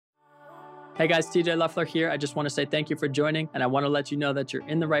Hey guys, TJ Leffler here. I just want to say thank you for joining, and I want to let you know that you're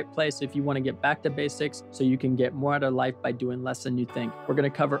in the right place if you want to get back to basics so you can get more out of life by doing less than you think. We're going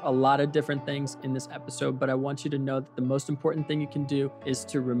to cover a lot of different things in this episode, but I want you to know that the most important thing you can do is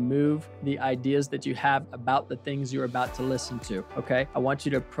to remove the ideas that you have about the things you're about to listen to, okay? I want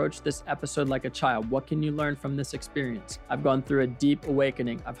you to approach this episode like a child. What can you learn from this experience? I've gone through a deep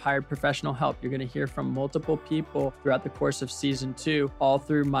awakening. I've hired professional help. You're going to hear from multiple people throughout the course of season 2, all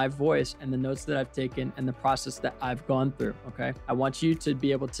through my voice and the notes that I've taken and the process that I've gone through, okay? I want you to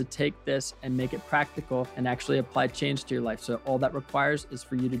be able to take this and make it practical and actually apply change to your life. So all that requires is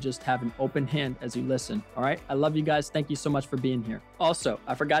for you to just have an open hand as you listen, all right? I love you guys. Thank you so much for being here. Also,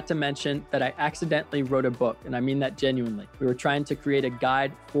 I forgot to mention that I accidentally wrote a book, and I mean that genuinely. We were trying to create a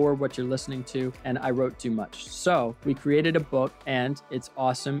guide for what you're listening to, and I wrote too much. So we created a book, and it's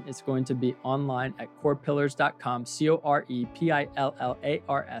awesome. It's going to be online at corepillars.com,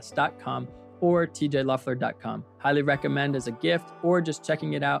 corepillars.com, or tjleffler.com. Highly recommend as a gift or just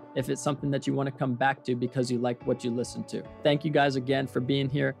checking it out if it's something that you want to come back to because you like what you listen to. Thank you guys again for being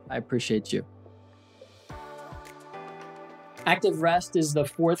here. I appreciate you. Active rest is the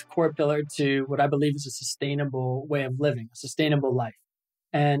fourth core pillar to what I believe is a sustainable way of living, a sustainable life.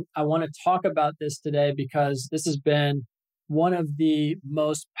 And I want to talk about this today because this has been one of the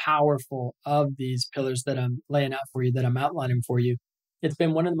most powerful of these pillars that I'm laying out for you, that I'm outlining for you. It's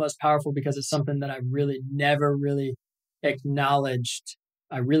been one of the most powerful because it's something that I really never really acknowledged.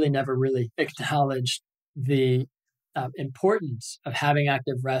 I really never really acknowledged the importance of having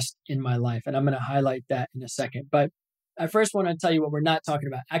active rest in my life. And I'm going to highlight that in a second. But I first want to tell you what we're not talking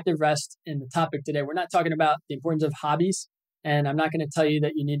about. Active rest in the topic today. We're not talking about the importance of hobbies. And I'm not going to tell you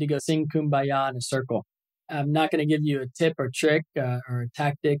that you need to go sing Kumbaya in a circle. I'm not going to give you a tip or trick or a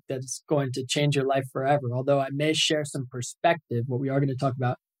tactic that's going to change your life forever. Although I may share some perspective, what we are going to talk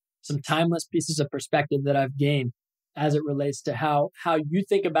about, some timeless pieces of perspective that I've gained as it relates to how you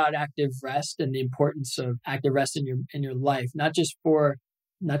think about active rest and the importance of active rest in your life, not just for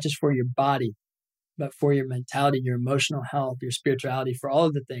your body, but for your mentality, your emotional health, your spirituality, for all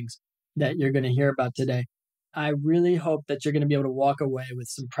of the things that you're going to hear about today. I really hope that you're going to be able to walk away with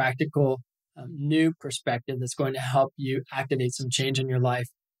some practical new perspective that's going to help you activate some change in your life.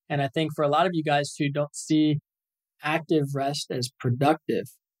 And I think for a lot of you guys who don't see active rest as productive,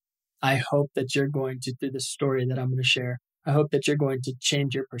 I hope that you're going to, through the story that I'm going to share, I hope that you're going to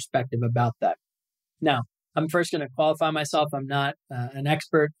change your perspective about that. Now, I'm first going to qualify myself. I'm not an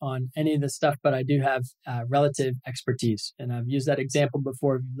expert on any of this stuff, but I do have relative expertise. And I've used that example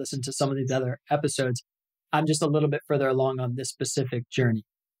before. If you've listened to some of these other episodes, I'm just a little bit further along on this specific journey.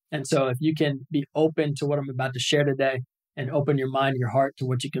 And so if you can be open to what I'm about to share today and open your mind, your heart to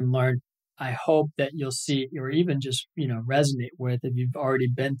what you can learn, I hope that you'll see or even just, resonate with, if you've already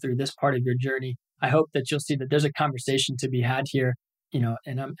been through this part of your journey, I hope that you'll see that there's a conversation to be had here, and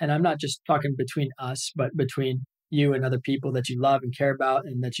I'm not just talking between us, but between you and other people that you love and care about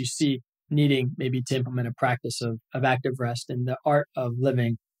and that you see needing maybe to implement a practice of active rest and the art of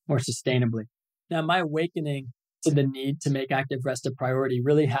living more sustainably. Now, my awakening to the need to make active rest a priority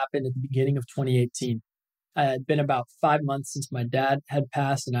really happened at the beginning of 2018. I had been about 5 months since my dad had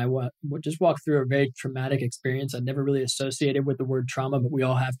passed, and I just walked through a very traumatic experience. I'd never really associated with the word trauma, but we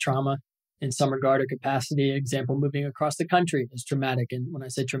all have trauma in some regard or capacity. Example, moving across the country is traumatic. And when I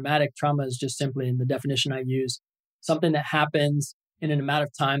say traumatic, trauma is just simply, in the definition I use, something that happens in an amount of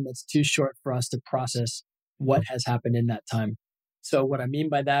time that's too short for us to process what has happened in that time. So what I mean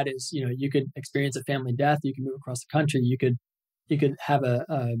by that is, you could experience a family death, you can move across the country, you could have a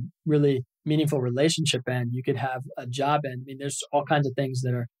really meaningful relationship end, you could have a job end. I mean, there's all kinds of things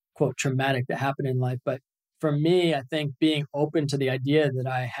that are, quote, traumatic that happen in life. But for me, I think being open to the idea that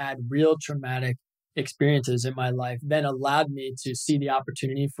I had real traumatic experiences in my life then allowed me to see the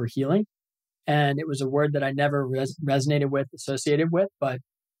opportunity for healing. And it was a word that I never resonated with, associated with, but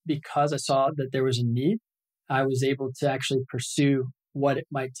because I saw that there was a need, I was able to actually pursue what it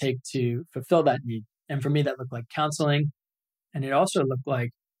might take to fulfill that need. And for me, that looked like counseling. And it also looked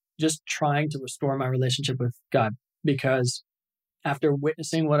like just trying to restore my relationship with God, because after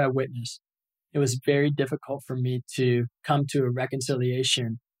witnessing what I witnessed, it was very difficult for me to come to a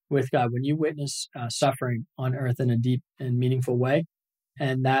reconciliation with God. When you witness suffering on earth in a deep and meaningful way,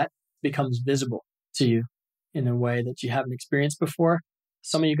 and that becomes visible to you in a way that you haven't experienced before,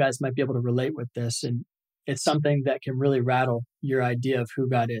 some of you guys might be able to relate with this. And it's something that can really rattle your idea of who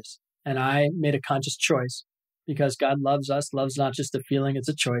God is. And I made a conscious choice, because God loves us, loves not just a feeling, it's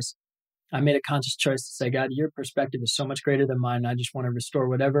a choice. I made a conscious choice to say, God, your perspective is so much greater than mine. I just want to restore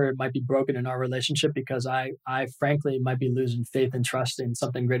whatever might be broken in our relationship because I frankly might be losing faith and trust in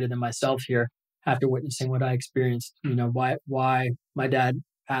something greater than myself here after witnessing what I experienced. Why my dad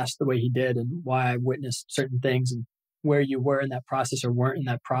passed the way he did and why I witnessed certain things and where you were in that process or weren't in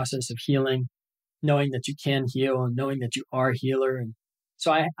that process of healing, knowing that you can heal and knowing that you are a healer. And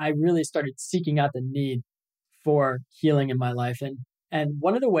so I really started seeking out the need for healing in my life. And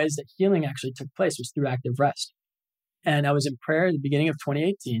one of the ways that healing actually took place was through active rest. And I was in prayer at the beginning of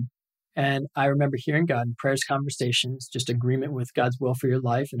 2018. And I remember hearing God in prayers, conversations, just agreement with God's will for your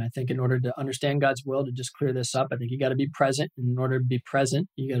life. And I think in order to understand God's will, to just clear this up, I think you got to be present. And in order to be present,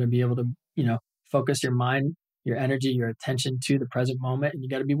 you got to be able to, focus your mind, your energy, your attention to the present moment. And you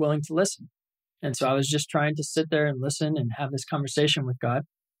got to be willing to listen. And so I was just trying to sit there and listen and have this conversation with God,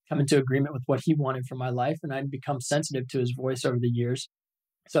 come into agreement with what he wanted for my life. And I'd become sensitive to his voice over the years.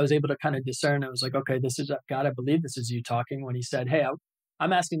 So I was able to kind of discern. I was like, okay, this is God. I believe this is you talking when he said, hey,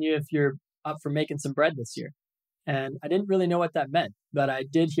 I'm asking you if you're up for making some bread this year. And I didn't really know what that meant, but I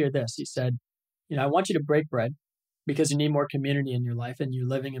did hear this. He said, I want you to break bread because you need more community in your life and you're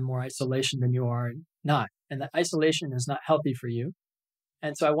living in more isolation than you are not. And that isolation is not healthy for you.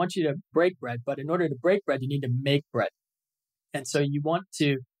 And so I want you to break bread, but in order to break bread, you need to make bread. And so you want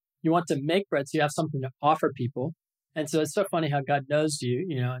to make bread so you have something to offer people. And so it's so funny how God knows you,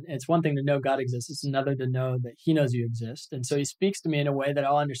 and it's one thing to know God exists. It's another to know that he knows you exist. And so he speaks to me in a way that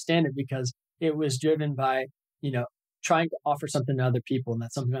I'll understand it because it was driven by, trying to offer something to other people. And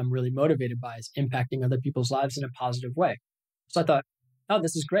that's something I'm really motivated by is impacting other people's lives in a positive way. So I thought, oh,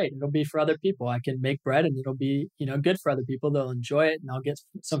 this is great. It'll be for other people. I can make bread and it'll be, good for other people. They'll enjoy it and I'll get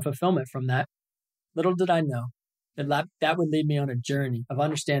some fulfillment from that. Little did I know that would lead me on a journey of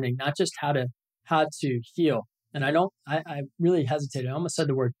understanding not just how to heal. And I really hesitated. I almost said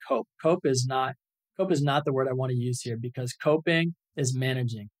the word cope. Cope is not the word I want to use here because coping is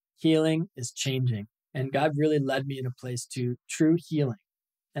managing. Healing is changing. And God really led me in a place to true healing.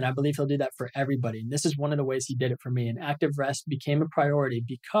 And I believe he'll do that for everybody. And this is one of the ways he did it for me. And active rest became a priority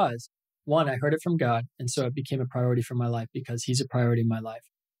because, one, I heard it from God. And so it became a priority for my life because he's a priority in my life.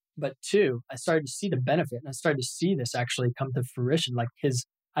 But two, I started to see the benefit and I started to see this actually come to fruition, like his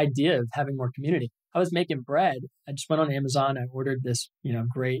idea of having more community. I was making bread. I just went on Amazon. I ordered this,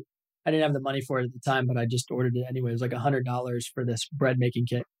 great. I didn't have the money for it at the time, but I just ordered it anyway. It was like $100 for this bread making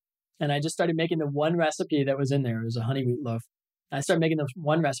kit. And I just started making the one recipe that was in there. It was a honey wheat loaf. I started making this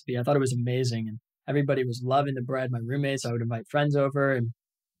one recipe. I thought it was amazing. And everybody was loving the bread. My roommates, I would invite friends over and,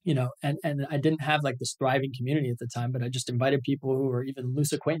 and I didn't have like this thriving community at the time, but I just invited people who were even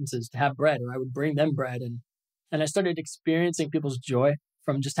loose acquaintances to have bread, or I would bring them bread. And I started experiencing people's joy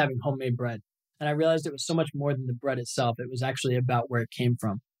from just having homemade bread. And I realized it was so much more than the bread itself. It was actually about where it came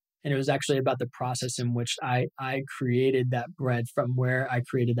from. And it was actually about the process in which I created that bread, from where I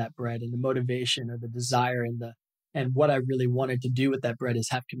created that bread, and the motivation or the desire and what I really wanted to do with that bread is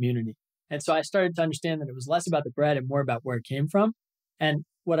have community. And so I started to understand that it was less about the bread and more about where it came from. And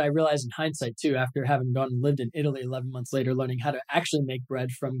what I realized in hindsight too, after having gone and lived in Italy 11 months later, learning how to actually make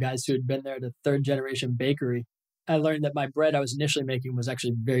bread from guys who had been there to third generation bakery, I learned that my bread I was initially making was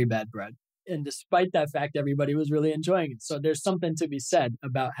actually very bad bread. And despite that fact, everybody was really enjoying it. So there's something to be said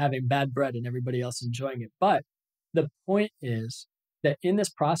about having bad bread and everybody else enjoying it. But the point is that in this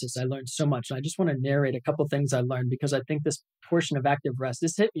process, I learned so much. And I just want to narrate a couple of things I learned because I think this portion of active rest,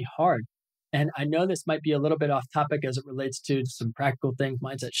 this hit me hard. And I know this might be a little bit off topic as it relates to some practical things,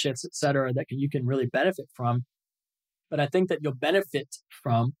 mindset shifts, et cetera, that you can really benefit from. But I think that you'll benefit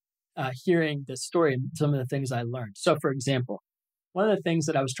from hearing this story and some of the things I learned. So for example, one of the things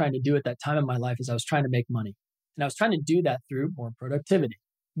that I was trying to do at that time in my life is I was trying to make money. And I was trying to do that through more productivity.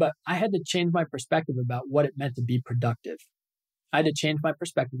 But I had to change my perspective about what it meant to be productive. I had to change my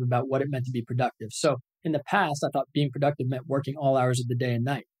perspective about what it meant to be productive. So in the past, I thought being productive meant working all hours of the day and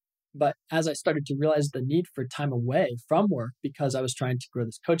night. But as I started to realize the need for time away from work because I was trying to grow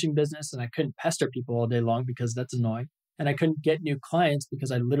this coaching business and I couldn't pester people all day long because that's annoying. And I couldn't get new clients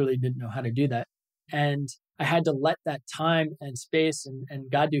because I literally didn't know how to do that. And I had to let that time and space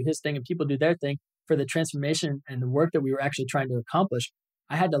and God do his thing and people do their thing for the transformation and the work that we were actually trying to accomplish.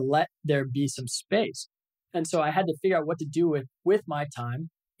 I had to let there be some space. And so I had to figure out what to do with my time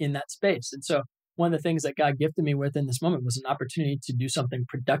in that space. And so one of the things that God gifted me with in this moment was an opportunity to do something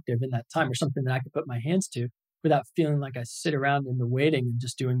productive in that time, or something that I could put my hands to without feeling like I sit around in the waiting and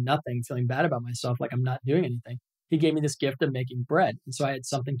just doing nothing, feeling bad about myself, like I'm not doing anything. He gave me this gift of making bread. And so I had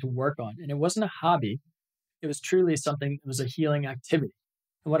something to work on. And it wasn't a hobby. It was truly something, it was a healing activity.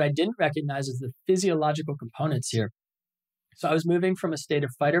 And what I didn't recognize is the physiological components here. So I was moving from a state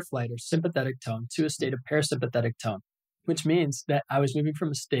of fight or flight or sympathetic tone to a state of parasympathetic tone, which means that I was moving from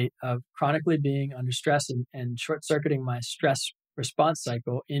a state of chronically being under stress and short circuiting my stress response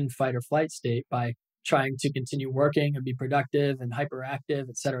cycle in fight or flight state by trying to continue working and be productive and hyperactive,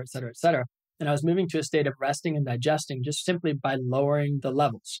 et cetera, et cetera, et cetera. And I was moving to a state of resting and digesting just simply by lowering the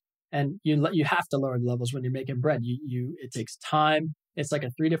levels. And you have to lower the levels when you're making bread. It takes time. It's like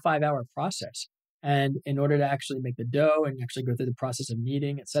a 3 to 5 hour process. And in order to actually make the dough and actually go through the process of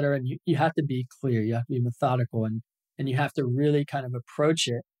kneading, et cetera, and you have to be clear, you have to be methodical, and you have to really kind of approach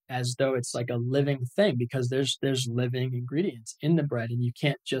it as though it's like a living thing, because there's living ingredients in the bread. And you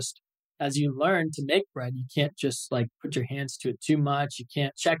can't just, as you learn to make bread, you can't just like put your hands to it too much. You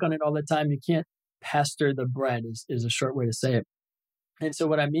can't check on it all the time. You can't pester the bread is a short way to say it. And so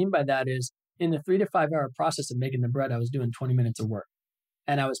what I mean by that is in the 3 to 5 hour process of making the bread, I was doing 20 minutes of work.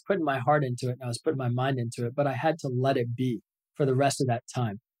 And I was putting my heart into it and I was putting my mind into it, but I had to let it be for the rest of that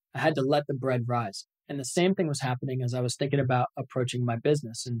time. I had to let the bread rise. And the same thing was happening as I was thinking about approaching my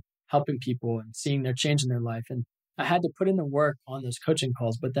business and helping people and seeing their change in their life. And I had to put in the work on those coaching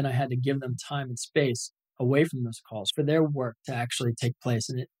calls, but then I had to give them time and space away from those calls for their work to actually take place.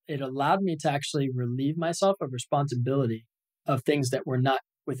 And it allowed me to actually relieve myself of responsibility of things that were not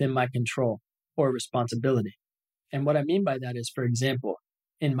within my control or responsibility. And what I mean by that is, for example,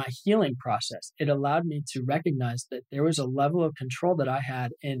 in my healing process, it allowed me to recognize that there was a level of control that I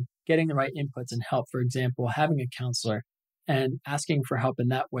had in getting the right inputs and help. For example, having a counselor and asking for help in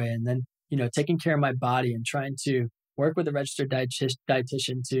that way. And then, taking care of my body and trying to work with a registered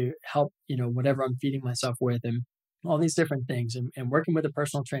dietitian to help, whatever I'm feeding myself with and all these different things and working with a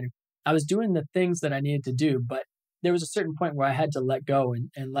personal trainer. I was doing the things that I needed to do, but there was a certain point where I had to let go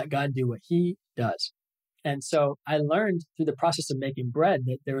and let God do what he does. And so I learned through the process of making bread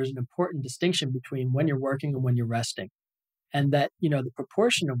that there is an important distinction between when you're working and when you're resting. And that, the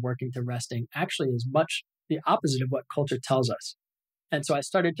proportion of working to resting actually is much the opposite of what culture tells us. And so I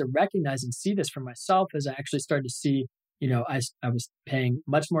started to recognize and see this for myself as I actually started to see, I was paying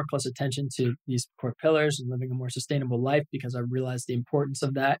much more close attention to these core pillars and living a more sustainable life because I realized the importance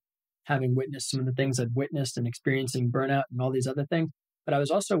of that, having witnessed some of the things I'd witnessed and experiencing burnout and all these other things. But I was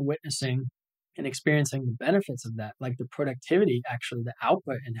also witnessing and experiencing the benefits of that, like the productivity, actually, the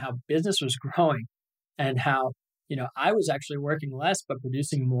output and how business was growing and how, I was actually working less, but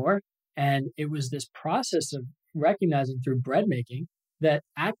producing more. And it was this process of recognizing through bread making that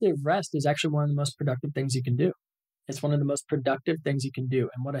active rest is actually one of the most productive things you can do. It's one of the most productive things you can do.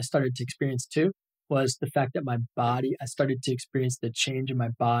 And what I started to experience too was the fact that I started to experience the change in my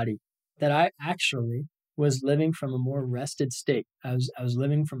body, that I actually was living from a more rested state. I was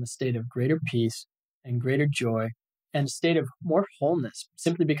living from a state of greater peace and greater joy and a state of more wholeness,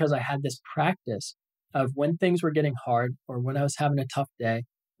 simply because I had this practice of when things were getting hard or when I was having a tough day,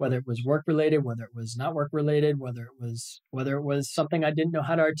 whether it was work related, whether it was not work related, whether it was something I didn't know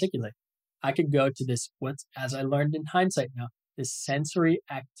how to articulate. I could go to this, as I learned in hindsight now, this sensory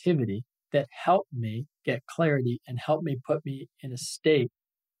activity that helped me get clarity and helped me put me in a state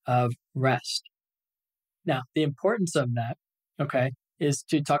of rest. Now, the importance of that, okay, is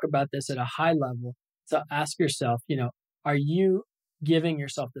to talk about this at a high level. So ask yourself, are you giving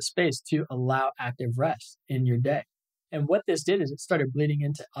yourself the space to allow active rest in your day? And what this did is it started bleeding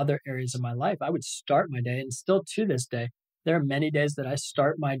into other areas of my life. I would start my day, and still to this day, there are many days that I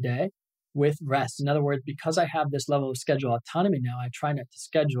start my day with rest. In other words, because I have this level of schedule autonomy now, I try not to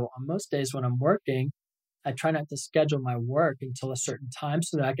schedule. On most days when I'm working, I try not to schedule my work until a certain time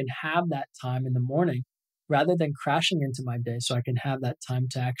so that I can have that time in the morning rather than crashing into my day, so I can have that time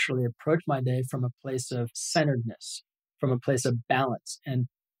to actually approach my day from a place of centeredness, from a place of balance. And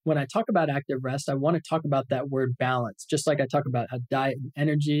when I talk about active rest, I want to talk about that word balance, just like I talk about how diet and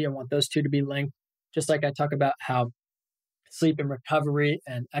energy, I want those two to be linked, just like I talk about how sleep and recovery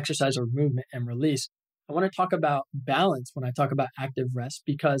and exercise or movement and release. I want to talk about balance when I talk about active rest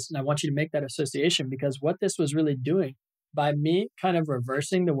and I want you to make that association, because what this was really doing by me kind of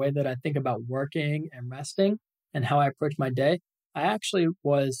reversing the way that I think about working and resting and how I approach my day, I actually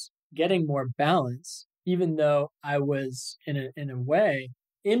was getting more balance, even though I was in a way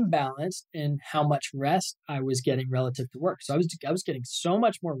imbalanced in how much rest I was getting relative to work. So I was getting so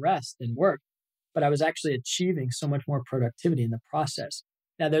much more rest than work, but I was actually achieving so much more productivity in the process.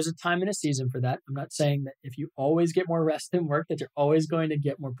 Now, there's a time and a season for that. I'm not saying that if you always get more rest than work, that you're always going to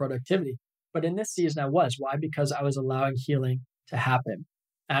get more productivity. But in this season, I was. Why? Because I was allowing healing to happen.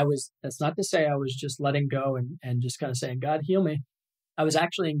 That's not to say I was just letting go and just kind of saying, God, heal me. I was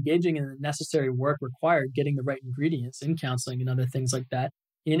actually engaging in the necessary work required, getting the right ingredients in counseling and other things like that,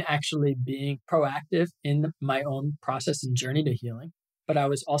 in actually being proactive in my own process and journey to healing. But I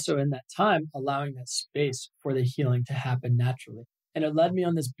was also in that time allowing that space for the healing to happen naturally. And it led me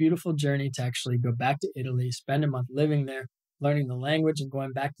on this beautiful journey to actually go back to Italy, spend a month living there, learning the language, and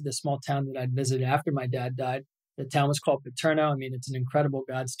going back to the small town that I'd visited after my dad died. The town was called Paterno. I mean, it's an incredible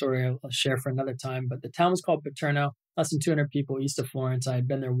God story I'll share for another time, but the town was called Paterno, less than 200 people east of Florence. I had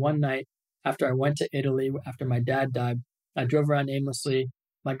been there one night after I went to Italy after my dad died. I drove around aimlessly.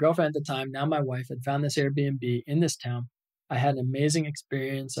 My girlfriend at the time, now my wife, had found this Airbnb in this town. I had an amazing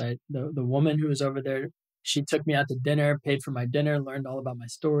experience. The woman who was over there, she took me out to dinner, paid for my dinner, learned all about my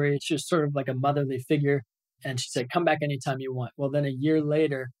story. She was sort of like a motherly figure. And she said, come back anytime you want. Well, then a year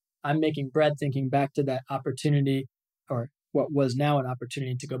later, I'm making bread thinking back to that opportunity, or what was now an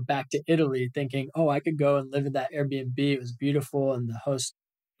opportunity to go back to Italy, thinking, oh, I could go and live in that Airbnb. It was beautiful. And the host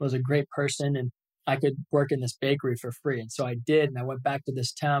was a great person. And I could work in this bakery for free. And so I did. And I went back to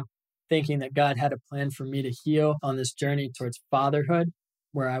this town thinking that God had a plan for me to heal on this journey towards fatherhood,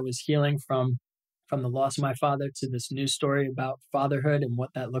 where I was healing from the loss of my father to this new story about fatherhood and what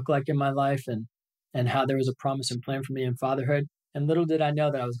that looked like in my life, and how there was a promise and plan for me in fatherhood. And little did I know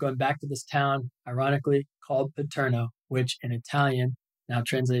that I was going back to this town, ironically called Paterno, which in Italian, now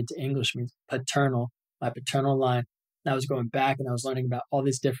translated to English, means paternal, my paternal line. And I was going back and I was learning about all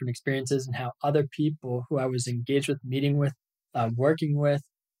these different experiences and how other people who I was engaged with, meeting with, working with,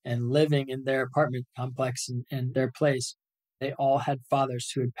 and living in their apartment complex and their place, they all had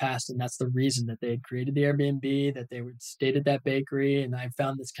fathers who had passed. And that's the reason that they had created the Airbnb, that they would stayed at that bakery. And I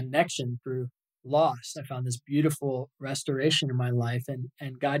found this connection through loss. I found this beautiful restoration in my life.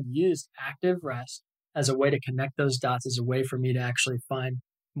 And God used active rest as a way to connect those dots, as a way for me to actually find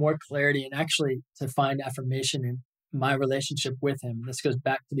more clarity and actually to find affirmation in my relationship with him. This goes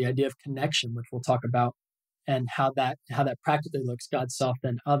back to the idea of connection, which we'll talk about, and how that practically looks, God's self,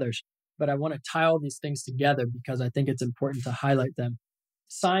 then others. But I want to tie all these things together because I think it's important to highlight them.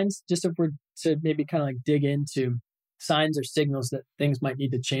 Signs, just if we're to maybe kind of like dig into signs or signals that things might need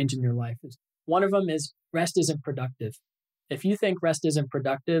to change in your life, is one of them is rest isn't productive. If you think rest isn't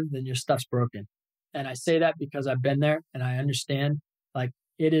productive, then your stuff's broken. And I say that because I've been there and I understand, like,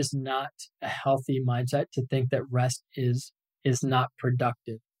 it is not a healthy mindset to think that rest is not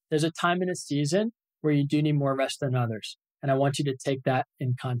productive. There's a time and a season where you do need more rest than others. And I want you to take that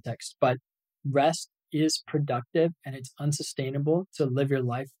in context. But rest is productive, and it's unsustainable to live your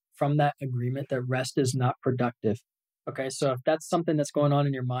life from that agreement that rest is not productive. Okay, so if that's something that's going on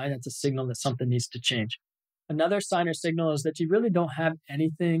in your mind, that's a signal that something needs to change. Another sign or signal is that you really don't have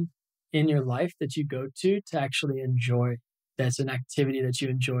anything in your life that you go to actually enjoy. That's an activity that you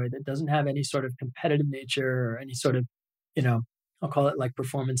enjoy that doesn't have any sort of competitive nature or any sort of, I'll call it like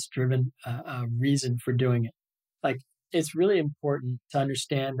performance driven reason for doing it. Like, it's really important to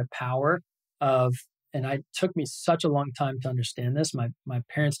understand the power of, and it took me such a long time to understand this. My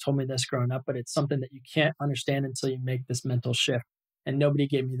parents told me this growing up, but it's something that you can't understand until you make this mental shift. And nobody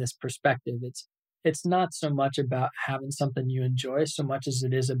gave me this perspective. It's not so much about having something you enjoy so much as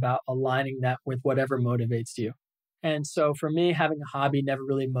it is about aligning that with whatever motivates you. And so for me, having a hobby never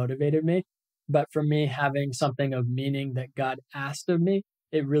really motivated me. But for me, having something of meaning that God asked of me,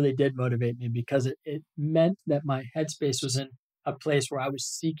 it really did motivate me, because it meant that my headspace was in a place where I was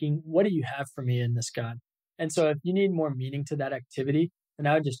seeking, what do you have for me in this, God? And so if you need more meaning to that activity, then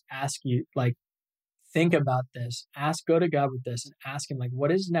I would just ask you, like, think about this, go to God with this and ask him, like,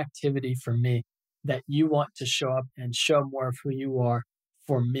 what is an activity for me that you want to show up and show more of who you are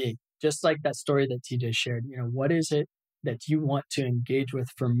for me? Just like that story that TJ shared, what is it that you want to engage with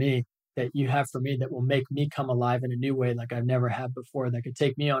for me, that you have for me, that will make me come alive in a new way like I've never had before, that could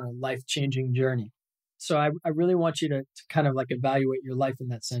take me on a life-changing journey. So I really want you to kind of like evaluate your life in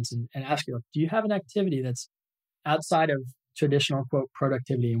that sense and ask yourself, do you have an activity that's outside of traditional, quote,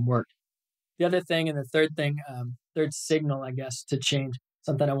 productivity and work? The other thing, and the third thing, third signal, I guess, to change,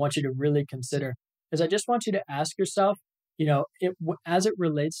 something I want you to really consider, is I just want you to ask yourself, as it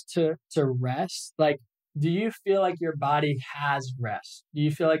relates to rest, like, do you feel like your body has rest? Do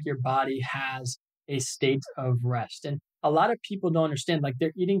you feel like your body has a state of rest? And a lot of people don't understand, like,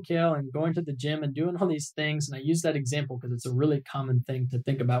 they're eating kale and going to the gym and doing all these things. And I use that example because it's a really common thing to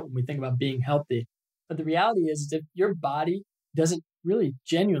think about when we think about being healthy. But the reality is if your body doesn't really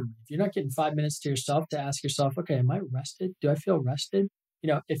genuinely, if you're not getting 5 minutes to yourself to ask yourself, okay, am I rested? Do I feel rested?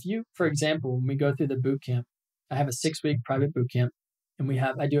 If you, for example, when we go through the boot camp, I have a 6-week private boot camp, and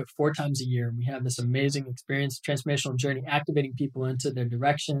I do it 4 times a year. And we have this amazing experience, transformational journey, activating people into their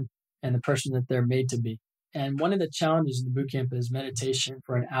direction and the person that they're made to be. And one of the challenges in the boot camp is meditation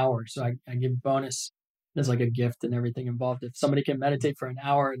for an hour. So I give bonus there's like a gift and everything involved. If somebody can meditate for an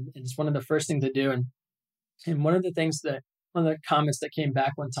hour, and it's one of the first things to do. And one of the things that, one of the comments that came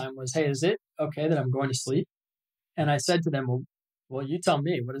back one time was, "Hey, is it okay that I'm going to sleep?" And I said to them, well, you tell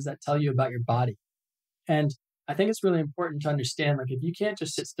me, what does that tell you about your body? And I think it's really important to understand, like, if you can't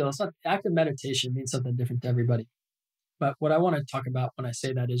just sit still, it's not active meditation means something different to everybody. But what I want to talk about when I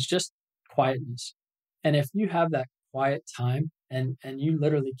say that is just quietness. And if you have that quiet time and you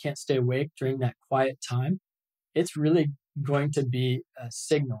literally can't stay awake during that quiet time, it's really going to be a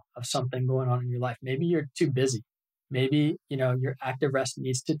signal of something going on in your life. Maybe you're too busy. Maybe, your active rest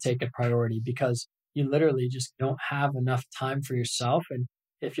needs to take a priority because you literally just don't have enough time for yourself. And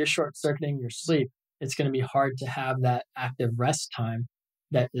if you're short circuiting your sleep, it's going to be hard to have that active rest time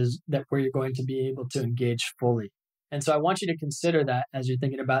that where you're going to be able to engage fully. And so I want you to consider that as you're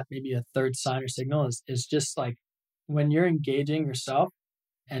thinking about maybe a third sign or signal is just like when you're engaging yourself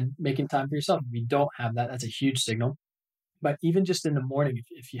and making time for yourself. If you don't have that, that's a huge signal. But even just in the morning,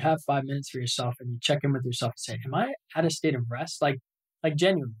 if you have 5 minutes for yourself and you check in with yourself and say, am I at a state of rest? Like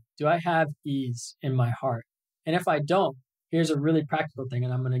genuinely, do I have ease in my heart? And if I don't, here's a really practical thing.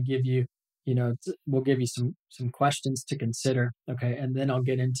 And I'm going to give you, we'll give you some questions to consider. Okay. And then I'll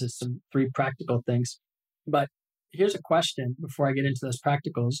get into some 3 practical things. But here's a question before I get into those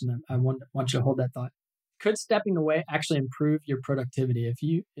practicals. And I want you to hold that thought. Could stepping away actually improve your productivity?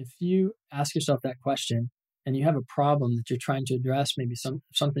 If you ask yourself that question, and you have a problem that you're trying to address, maybe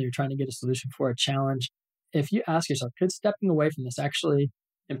something you're trying to get a solution for, a challenge, if you ask yourself, could stepping away from this actually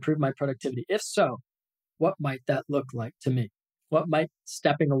improve my productivity? If so, what might that look like to me? What might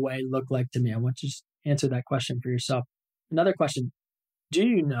stepping away look like to me? I want you to answer that question for yourself. Another question, do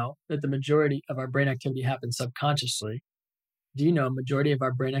you know that the majority of our brain activity happens subconsciously? Do you know a majority of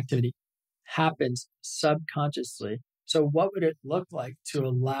our brain activity happens subconsciously? So what would it look like to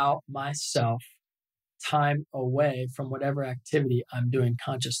allow myself time away from whatever activity I'm doing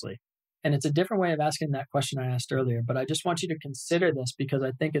consciously? And it's a different way of asking that question I asked earlier, but I just want you to consider this because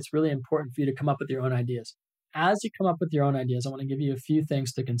I think it's really important for you to come up with your own ideas. As you come up with your own ideas, I want to give you a few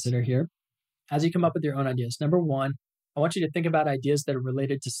things to consider here. As you come up with your own ideas, number one, I want you to think about ideas that are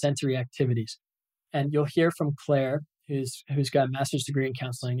related to sensory activities. And you'll hear from Claire, who's got a master's degree in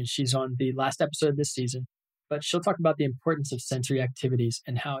counseling, and she's on the last episode of this season. But she'll talk about the importance of sensory activities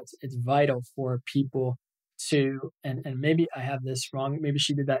and how it's vital for people to, and maybe I have this wrong, maybe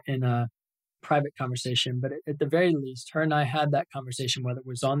she did that in a private conversation, but at the very least, her and I had that conversation, whether it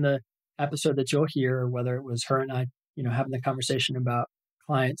was on the episode that you'll hear or whether it was her and I, having the conversation about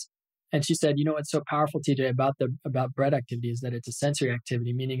clients. And she said, what's so powerful, TJ, about breath activity is that it's a sensory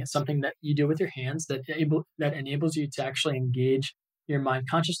activity, meaning it's something that you do with your hands that enables you to actually engage your mind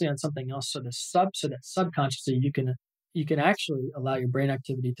consciously on something else, so that subconsciously you can actually allow your brain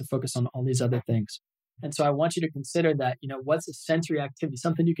activity to focus on all these other things. And so I want you to consider that, what's a sensory activity,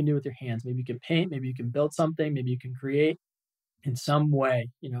 something you can do with your hands. Maybe you can paint, maybe you can build something, maybe you can create in some way.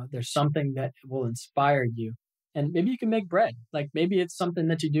 There's something that will inspire you. And maybe you can make bread. Like maybe it's something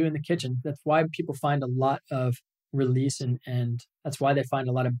that you do in the kitchen. That's why people find a lot of release and that's why they find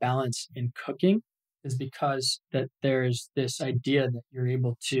a lot of balance in cooking, is because that there's this idea that you're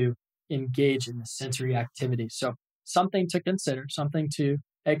able to engage in the sensory activity. So something to consider, something to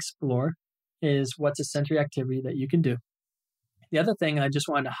explore is what's a sensory activity that you can do. The other thing I just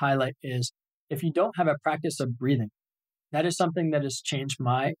wanted to highlight is if you don't have a practice of breathing, that is something that has changed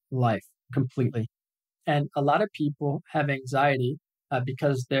my life completely. And a lot of people have anxiety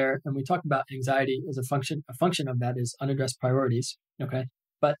because and we talk about anxiety as a function of that is unaddressed priorities. Okay.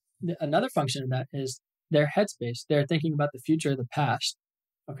 But another function of that is their headspace. They're thinking about the future or the past.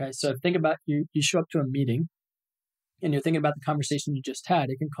 Okay. So think about you show up to a meeting and you're thinking about the conversation you just had.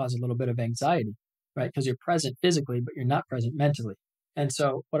 It can cause a little bit of anxiety, right? Because you're present physically, but you're not present mentally. And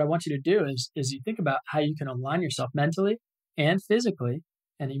so what I want you to do is you think about how you can align yourself mentally and physically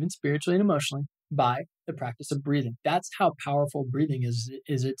and even spiritually and emotionally by the practice of breathing. That's how powerful breathing is.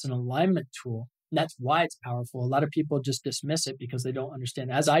 It's an alignment tool. And that's why it's powerful. A lot of people just dismiss it because they don't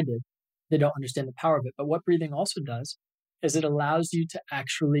understand, as I did, they don't understand the power of it. But what breathing also does is it allows you to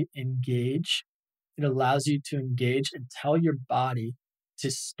actually engage. It allows you to engage and tell your body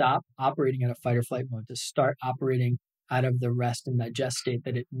to stop operating in a fight or flight mode, to start operating out of the rest and digest state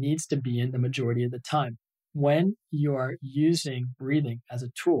that it needs to be in the majority of the time. When you're using breathing as a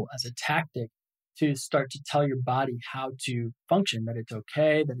tool, as a tactic to start to tell your body how to function, that it's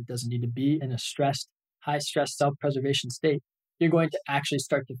okay, that it doesn't need to be in a high stress, self-preservation state, you're going to actually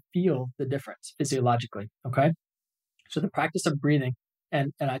start to feel the difference physiologically. Okay. So the practice of breathing,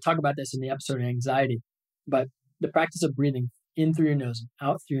 and I talk about this in the episode on anxiety, but the practice of breathing in through your nose and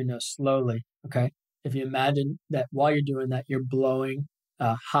out through your nose slowly. Okay. if you imagine that while you're doing that, you're blowing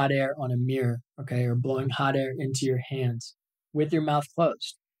hot air on a mirror, okay, or blowing hot air into your hands with your mouth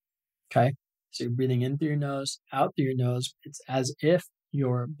closed, okay? So you're breathing in through your nose, out through your nose. It's as if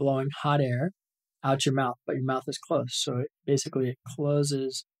you're blowing hot air out your mouth, but your mouth is closed. So it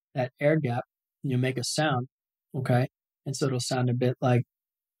closes that air gap. You make a sound, okay? And so it'll sound a bit like,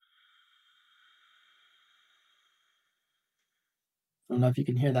 I don't know if you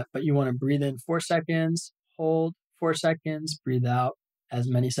can hear that, but you want to breathe in 4 seconds, hold 4 seconds, breathe out as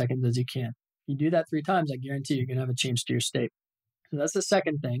many seconds as you can. You do that 3 times, I guarantee you're going to have a change to your state. So that's the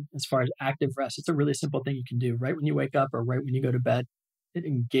second thing as far as active rest. It's a really simple thing you can do right when you wake up or right when you go to bed. It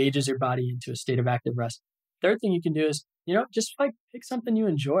engages your body into a state of active rest. Third thing you can do is, just like pick something you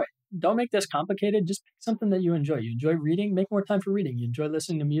enjoy. Don't make this complicated. Just pick something that you enjoy. You enjoy reading, make more time for reading. You enjoy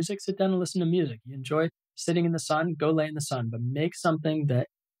listening to music, sit down and listen to music. You enjoy sitting in the sun, go lay in the sun, but make something that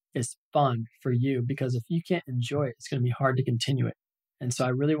is fun for you, because if you can't enjoy it, it's going to be hard to continue it. And so I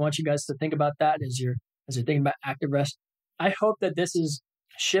really want you guys to think about that as you're thinking about active rest. I hope that this is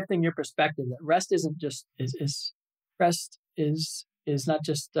shifting your perspective, that rest isn't just rest is not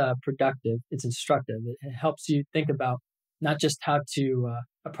just productive, it's instructive. It helps you think about not just how to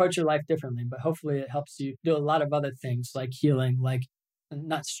approach your life differently, but hopefully it helps you do a lot of other things like healing, like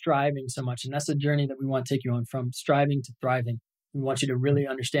not striving so much. And that's the journey that we want to take you on, from striving to thriving. We want you to really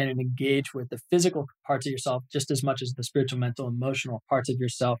understand and engage with the physical parts of yourself just as much as the spiritual, mental, emotional parts of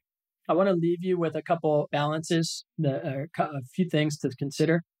yourself. I want to leave you with a couple balances, a few things to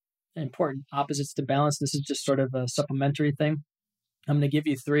consider, important opposites to balance. This is just sort of a supplementary thing. I'm going to give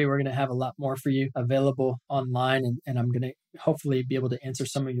you 3. We're going to have a lot more for you available online, and I'm going to hopefully be able to answer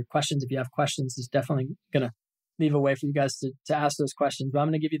some of your questions. If you have questions, it's definitely going to leave a way for you guys to ask those questions. But I'm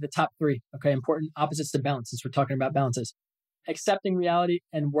going to give you the top 3, okay? Important opposites to balance, since we're talking about balances. Accepting reality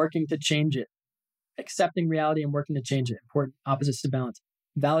and working to change it. Accepting reality and working to change it. Important opposites to balance.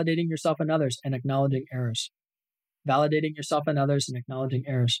 Validating yourself and others and acknowledging errors. Validating yourself and others and acknowledging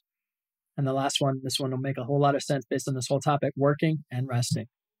errors. And the last one, this one will make a whole lot of sense based on this whole topic: working and resting.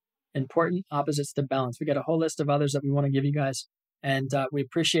 Important opposites to balance. We got a whole list of others that we want to give you guys. And we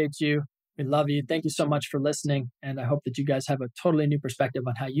appreciate you. We love you. Thank you so much for listening. And I hope that you guys have a totally new perspective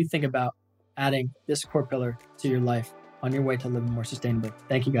on how you think about adding this core pillar to your life on your way to living more sustainably.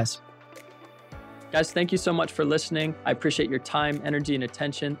 Thank you, guys. Guys, thank you so much for listening. I appreciate your time, energy, and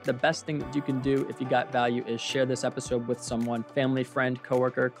attention. The best thing that you can do if you got value is share this episode with someone, family, friend,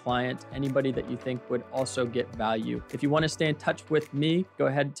 coworker, client, anybody that you think would also get value. If you want to stay in touch with me, go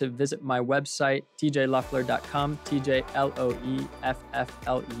ahead to visit my website, tjloeffler.com,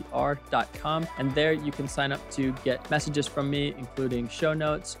 tjloeffler.com. And there you can sign up to get messages from me, including show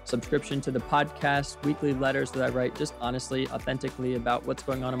notes, subscription to the podcast, weekly letters that I write just honestly, authentically about what's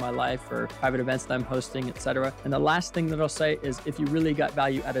going on in my life or private events that I'm hosting, etc. And the last thing that I'll say is, if you really got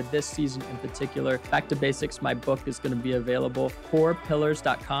value out of this season in particular, Back to Basics, my book, is going to be available.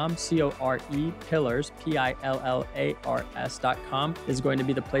 corepillars.com, C-O-R-E, pillars, P-I-L-L-A-R-S.com is going to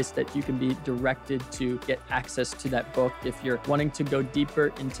be the place that you can be directed to get access to that book. If you're wanting to go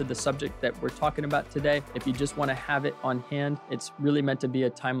deeper into the subject that we're talking about today, if you just want to have it on hand, it's really meant to be a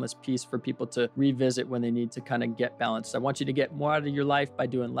timeless piece for people to revisit when they need to kind of get balanced. I want you to get more out of your life by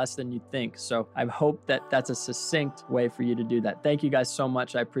doing less than you think. So I hope that that's a succinct way for you to do that. Thank you guys so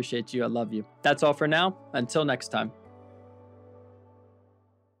much. I appreciate you. I love you. That's all for now. Until next time.